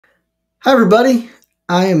Hi, everybody.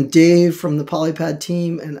 I am Dave from the Polypad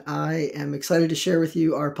team, and I am excited to share with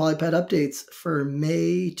you our Polypad updates for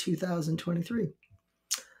May 2023.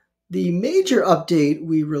 The major update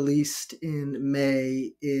we released in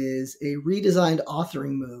May is a redesigned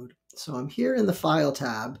authoring mode. So I'm here in the File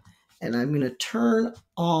tab, and I'm going to turn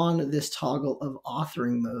on this toggle of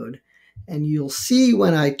authoring mode. And you'll see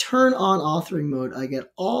when I turn on authoring mode, I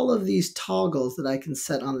get all of these toggles that I can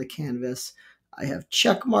set on the canvas. I have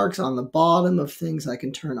check marks on the bottom of things I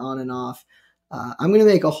can turn on and off. I'm going to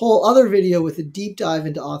make a whole other video with a deep dive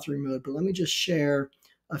into authoring mode, but let me just share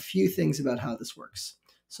a few things about how this works.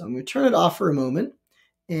 So I'm going to turn it off for a moment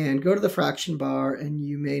and go to the fraction bar, and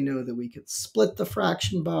you may know that we could split the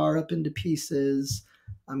fraction bar up into pieces.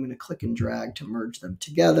 I'm going to click and drag to merge them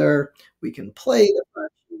together. We can play the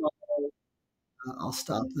fraction bar. I'll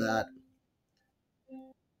stop that.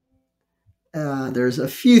 There's a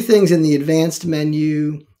few things in the advanced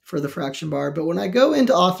menu for the fraction bar, but when I go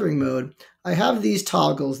into authoring mode, I have these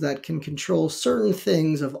toggles that can control certain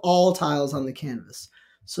things of all tiles on the canvas.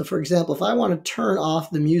 So for example, if I want to turn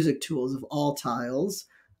off the music tools of all tiles,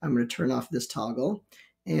 I'm going to turn off this toggle.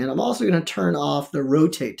 And I'm also going to turn off the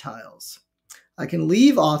rotate tiles. I can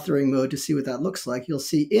leave authoring mode to see what that looks like. You'll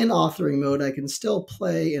see in authoring mode, I can still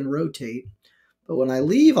play and rotate. But when I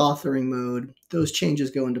leave authoring mode, those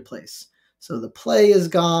changes go into place. So the play is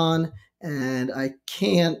gone, and I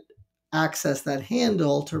can't access that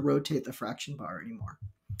handle to rotate the fraction bar anymore.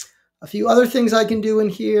 A few other things I can do in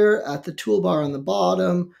here at the toolbar on the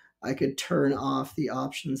bottom. I could turn off the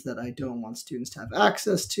options that I don't want students to have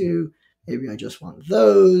access to. Maybe I just want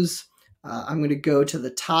those. I'm going to go to the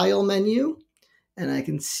tile menu, and I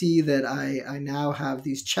can see that I now have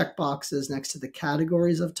these checkboxes next to the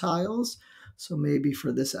categories of tiles. So maybe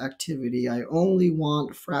for this activity, I only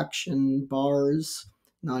want fraction bars,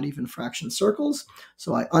 not even fraction circles.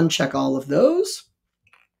 So I uncheck all of those.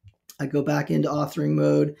 I go back into authoring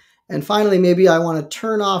mode. And finally, maybe I want to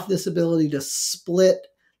turn off this ability to split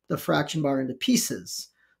the fraction bar into pieces.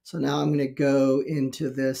 So now I'm going to go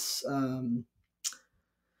into this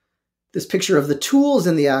this picture of the tools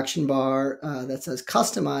in the action bar that says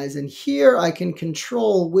customize. And here I can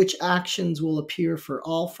control which actions will appear for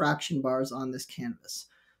all fraction bars on this canvas.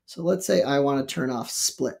 So let's say I want to turn off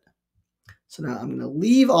split. So now I'm going to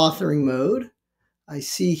leave authoring mode. I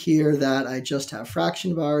see here that I just have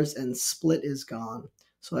fraction bars and split is gone.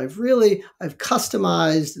 So I've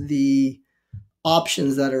customized the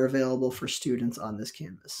options that are available for students on this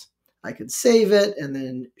canvas. I could save it and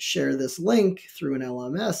then share this link through an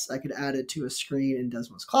LMS. I could add it to a screen in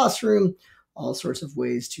Desmos Classroom, all sorts of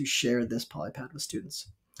ways to share this Polypad with students.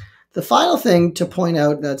 The final thing to point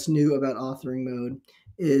out that's new about authoring mode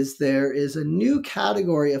is there is a new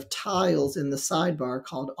category of tiles in the sidebar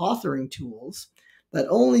called authoring tools that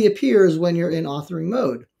only appears when you're in authoring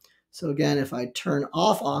mode. So again, if I turn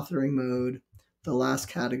off authoring mode, the last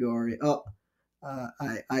category,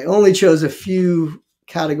 I only chose a few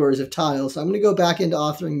categories of tiles. So I'm going to go back into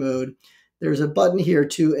authoring mode. There's a button here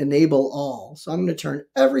to enable all. So I'm going to turn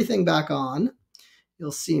everything back on.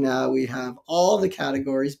 You'll see now we have all the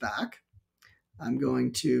categories back. I'm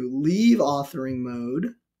going to leave authoring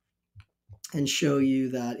mode and show you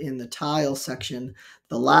that in the tile section,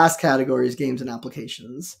 the last category is games and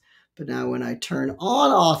applications. But now when I turn on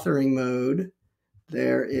authoring mode,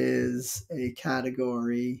 there is a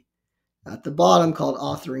category at the bottom called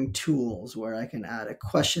authoring tools, where I can add a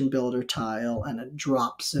question builder tile and a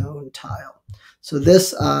drop zone tile. So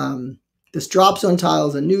this drop zone tile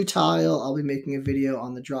is a new tile. I'll be making a video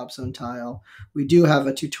on the drop zone tile. We do have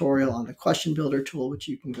a tutorial on the question builder tool, which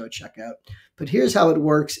you can go check out. But here's how it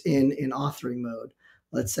works in authoring mode.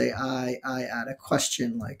 Let's say I add a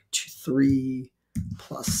question like 3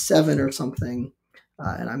 plus 7 or something,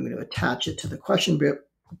 and I'm going to attach it to the question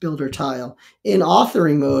builder tile. In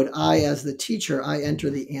authoring mode, as the teacher, I enter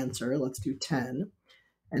the answer. Let's do 10.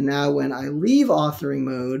 And now when I leave authoring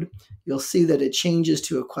mode, you'll see that it changes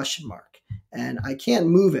to a question mark. And I can't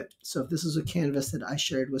move it. So if this is a canvas that I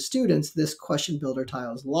shared with students, this question builder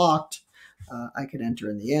tile is locked. I could enter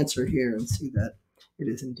in the answer here and see that it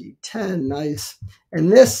is indeed 10. Nice. And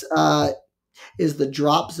this is the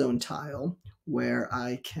drop zone tile, where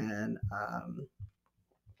I can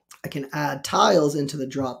add tiles into the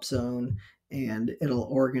drop zone, and it'll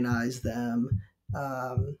organize them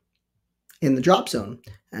in the drop zone.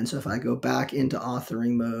 And so if I go back into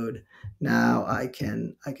authoring mode, now I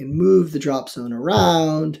can move the drop zone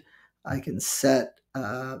around. I can set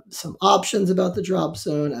some options about the drop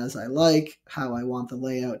zone as I like, how I want the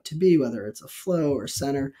layout to be, whether it's a flow or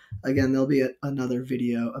center. Again, there'll be another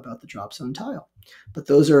video about the drop zone tile, but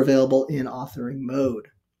those are available in authoring mode.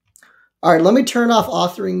 All right, let me turn off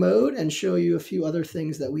authoring mode and show you a few other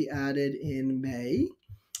things that we added in May.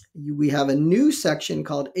 We have a new section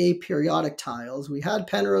called aperiodic tiles. We had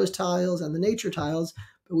Penrose tiles and the nature tiles,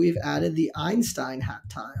 but we've added the Einstein Hat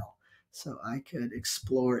tile. So I could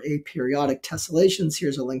explore aperiodic tessellations.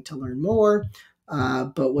 Here's a link to learn more.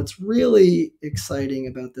 But what's really exciting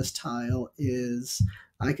about this tile is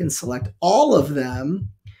I can select all of them.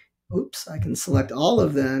 I can select all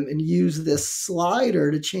of them and use this slider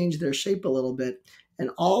to change their shape a little bit.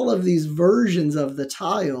 And all of these versions of the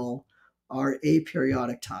tile are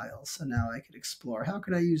aperiodic tiles. So now I could explore, how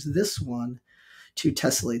could I use this one to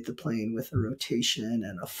tessellate the plane with a rotation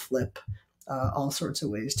and a flip, all sorts of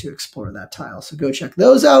ways to explore that tile. So go check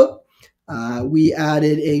those out. We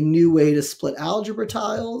added a new way to split algebra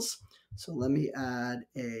tiles. So let me add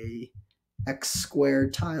a x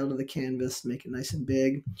squared tile to the canvas, make it nice and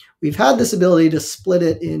big. We've had this ability to split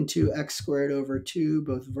it into x squared over 2,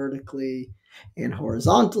 both vertically and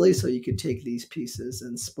horizontally, so you could take these pieces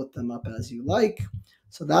and split them up as you like.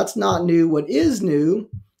 So that's not new. What is new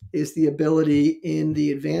is the ability in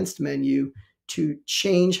the advanced menu to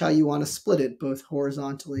change how you want to split it, both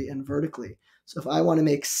horizontally and vertically. So if I want to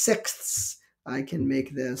make sixths, I can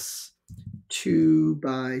make this 2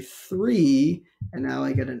 by 3, and now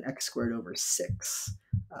I get an x squared over 6,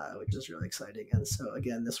 which is really exciting. And so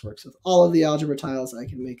again, this works with all of the algebra tiles. I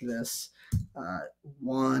can make this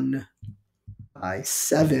 1 by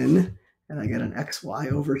 7, and I get an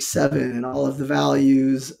xy over 7, and all of the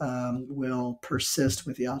values will persist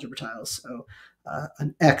with the algebra tiles. So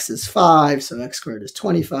an x is 5, so x squared is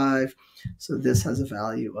 25. So this has a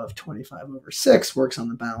value of 25 over 6, works on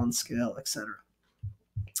the balance scale, etc.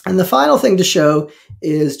 And the final thing to show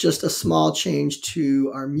is just a small change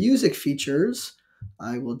to our music features.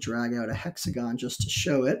 I will drag out a hexagon just to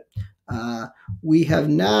show it. We have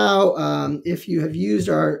now, if you have used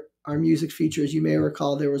our music features, you may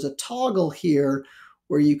recall there was a toggle here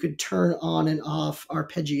where you could turn on and off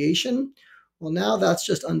arpeggiation. Well, now that's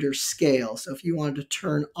just under scale. So if you wanted to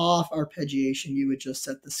turn off arpeggiation, you would just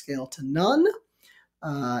set the scale to none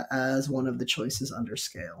as one of the choices under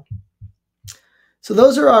scale. So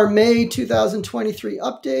those are our May 2023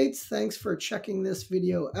 updates. Thanks for checking this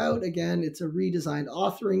video out. Again, it's a redesigned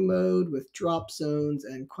authoring mode with drop zones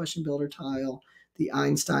and question builder tile, the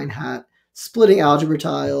Einstein Hat, splitting algebra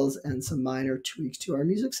tiles, and some minor tweaks to our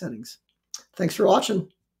music settings. Thanks for watching.